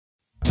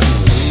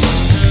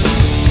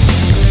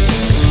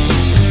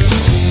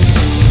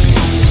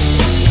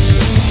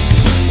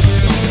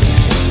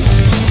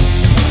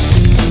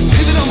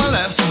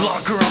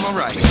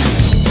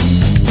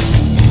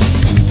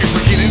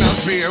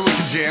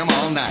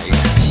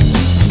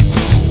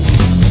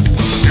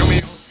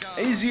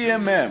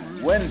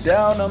AZMM went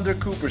down under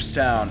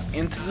Coopertown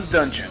into the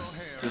dungeon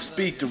to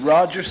speak to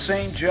Roger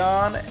St.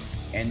 John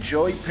and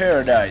Joey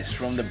Paradise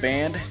from the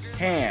band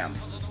Ham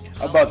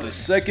about the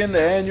second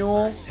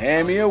annual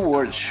Hammy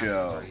Awards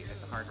show.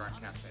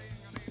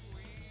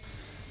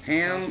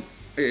 Ham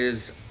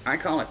is, I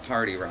call it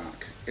party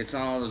rock. It's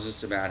all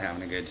just about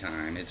having a good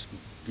time. It's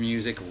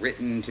music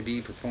written to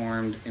be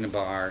performed in a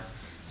bar,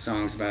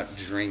 songs about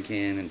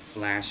drinking and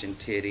flashing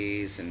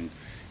titties, and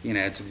you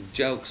know, it's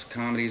jokes,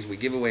 comedies. We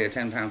give away a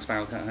 10-pound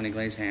spiral cut honey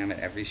glazed ham at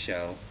every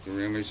show. The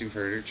rumors you've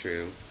heard are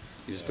true.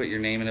 You just put your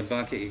name in a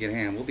bucket, you get a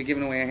ham. We'll be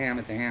giving away a ham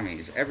at the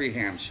Hammies. Every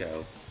ham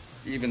show,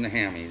 even the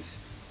Hammies,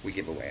 we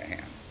give away a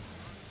ham.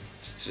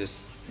 It's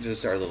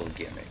just our little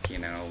gimmick, you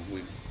know.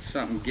 We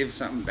give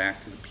something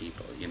back to the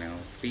people, you know.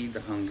 Feed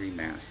the hungry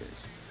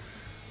masses.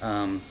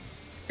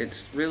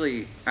 It's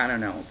really, I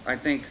don't know. I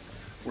think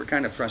we're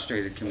kind of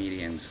frustrated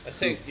comedians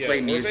who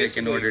play music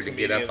in order to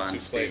get up on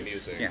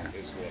stage. Yeah,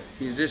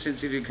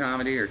 musicians who do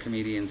comedy or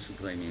comedians who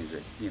play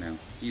music. You know,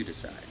 you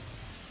decide.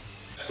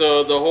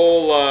 So the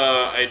whole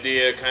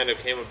idea kind of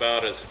came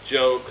about as a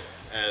joke,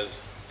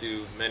 as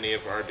do many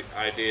of our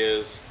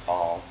ideas.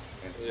 All,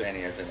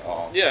 many as in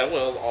all. Yeah,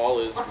 well, all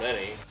is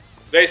many.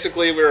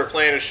 Basically, we were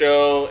playing a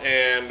show,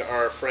 and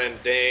our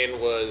friend Dane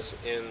was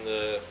in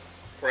the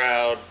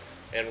crowd,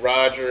 and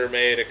Roger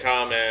made a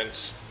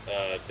comment.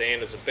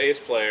 Dane is a bass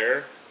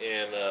player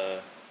in a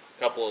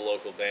couple of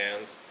local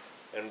bands,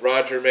 and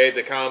Roger made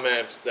the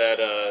comment that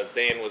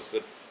Dane was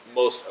the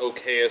most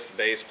okayest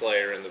bass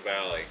player in the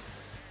Valley.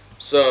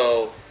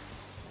 So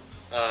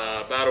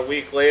about a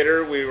week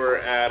later, we were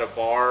at a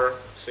bar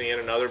seeing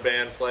another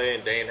band play,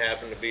 and Dane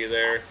happened to be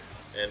there,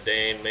 and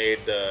Dane made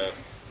the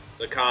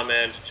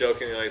comment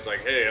jokingly, he's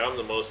like, "Hey, I'm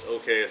the most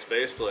okayest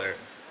bass player."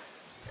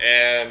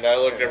 And I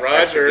looked at Roger.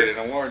 I should get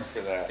an award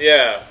for that.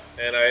 Yeah,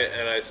 and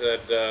I said,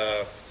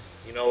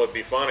 you know what'd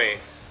be funny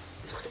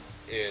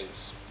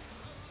is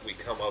we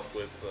come up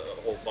with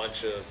a whole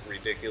bunch of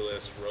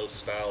ridiculous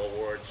roast-style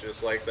awards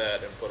just like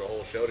that and put a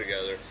whole show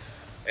together.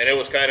 And it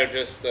was kind of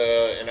just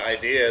an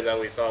idea that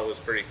we thought was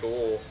pretty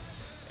cool.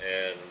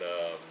 And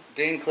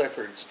Dane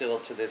Clifford still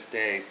to this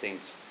day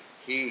thinks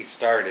he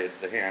started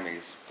the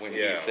Hammies when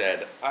he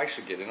said, "I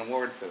should get an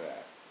award for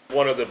that."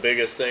 One of the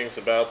biggest things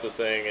about the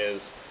thing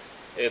is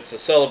it's a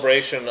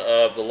celebration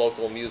of the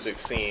local music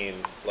scene,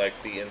 like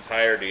the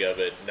entirety of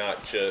it,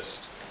 not just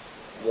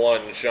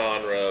one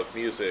genre of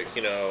music.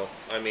 You know,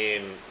 I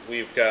mean,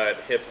 we've got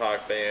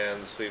hip-hop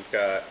bands, we've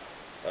got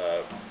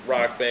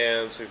rock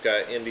bands, we've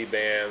got indie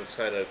bands,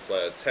 kind of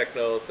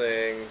techno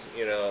things,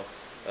 you know.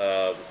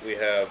 We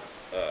have,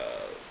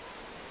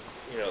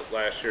 you know,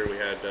 last year we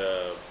had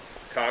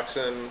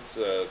Coxswain,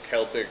 the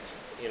Celtic,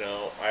 you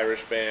know,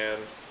 Irish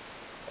band.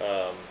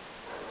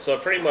 So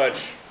pretty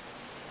much,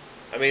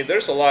 I mean,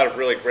 there's a lot of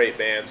really great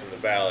bands in the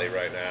Valley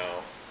right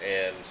now,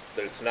 and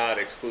it's not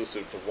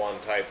exclusive to one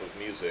type of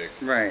music.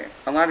 Right.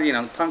 A lot of, you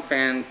know, punk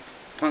fans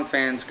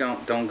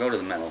don't go to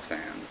the metal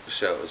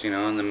shows, you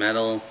know, and the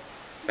metal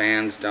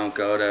fans don't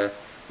go to,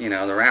 you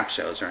know, the rap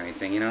shows or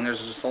anything, you know, and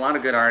there's just a lot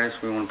of good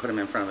artists. We want to put them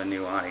in front of a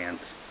new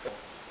audience.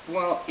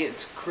 Well,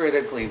 it's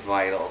critically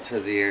vital to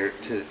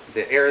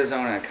the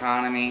Arizona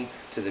economy,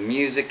 to the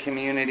music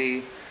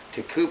community,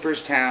 to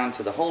Coopertown,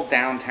 to the whole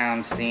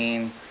downtown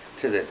scene,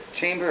 to the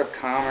Chamber of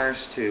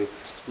Commerce, to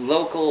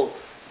local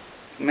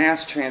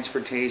mass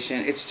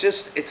transportation.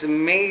 It's a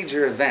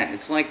major event.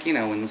 It's like, you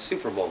know, when the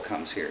Super Bowl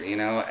comes here, you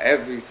know,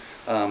 every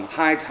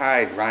high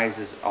tide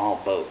rises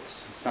all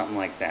boats, something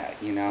like that,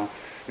 you know.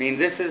 I mean,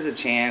 this is a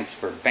chance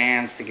for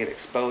bands to get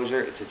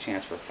exposure. It's a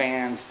chance for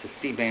fans to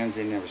see bands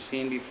they've never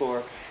seen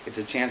before. It's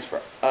a chance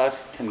for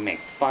us to make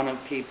fun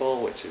of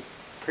people, which is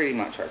pretty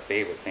much our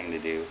favorite thing to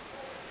do.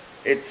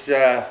 It's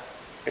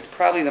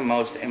probably the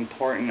most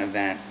important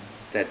event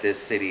that this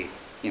city,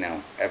 you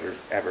know,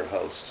 ever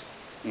hosts.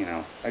 You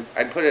know,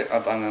 I'd put it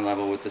up on the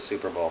level with the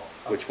Super Bowl,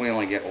 which we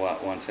only get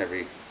once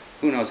every,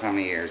 who knows how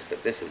many years,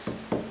 but this is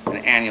an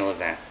annual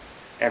event.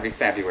 Every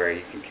February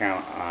you can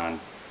count on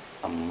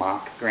a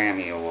mock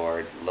Grammy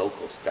Award,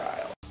 local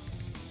style.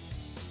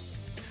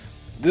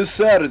 This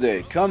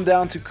Saturday, come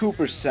down to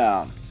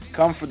Coopertown.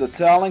 Come for the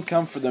talent,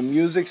 come for the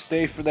music,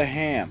 stay for the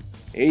ham.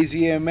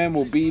 AZMM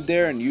will be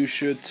there, and you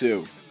should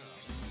too.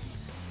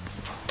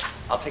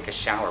 I'll take a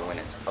shower when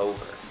it's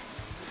over.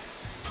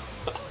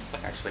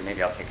 Actually,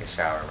 maybe I'll take a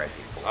shower right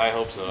before. I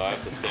hope so. I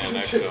have to stand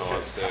next to him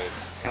on stage.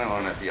 I don't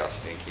want to be all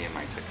stinky in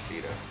my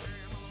tuxedo.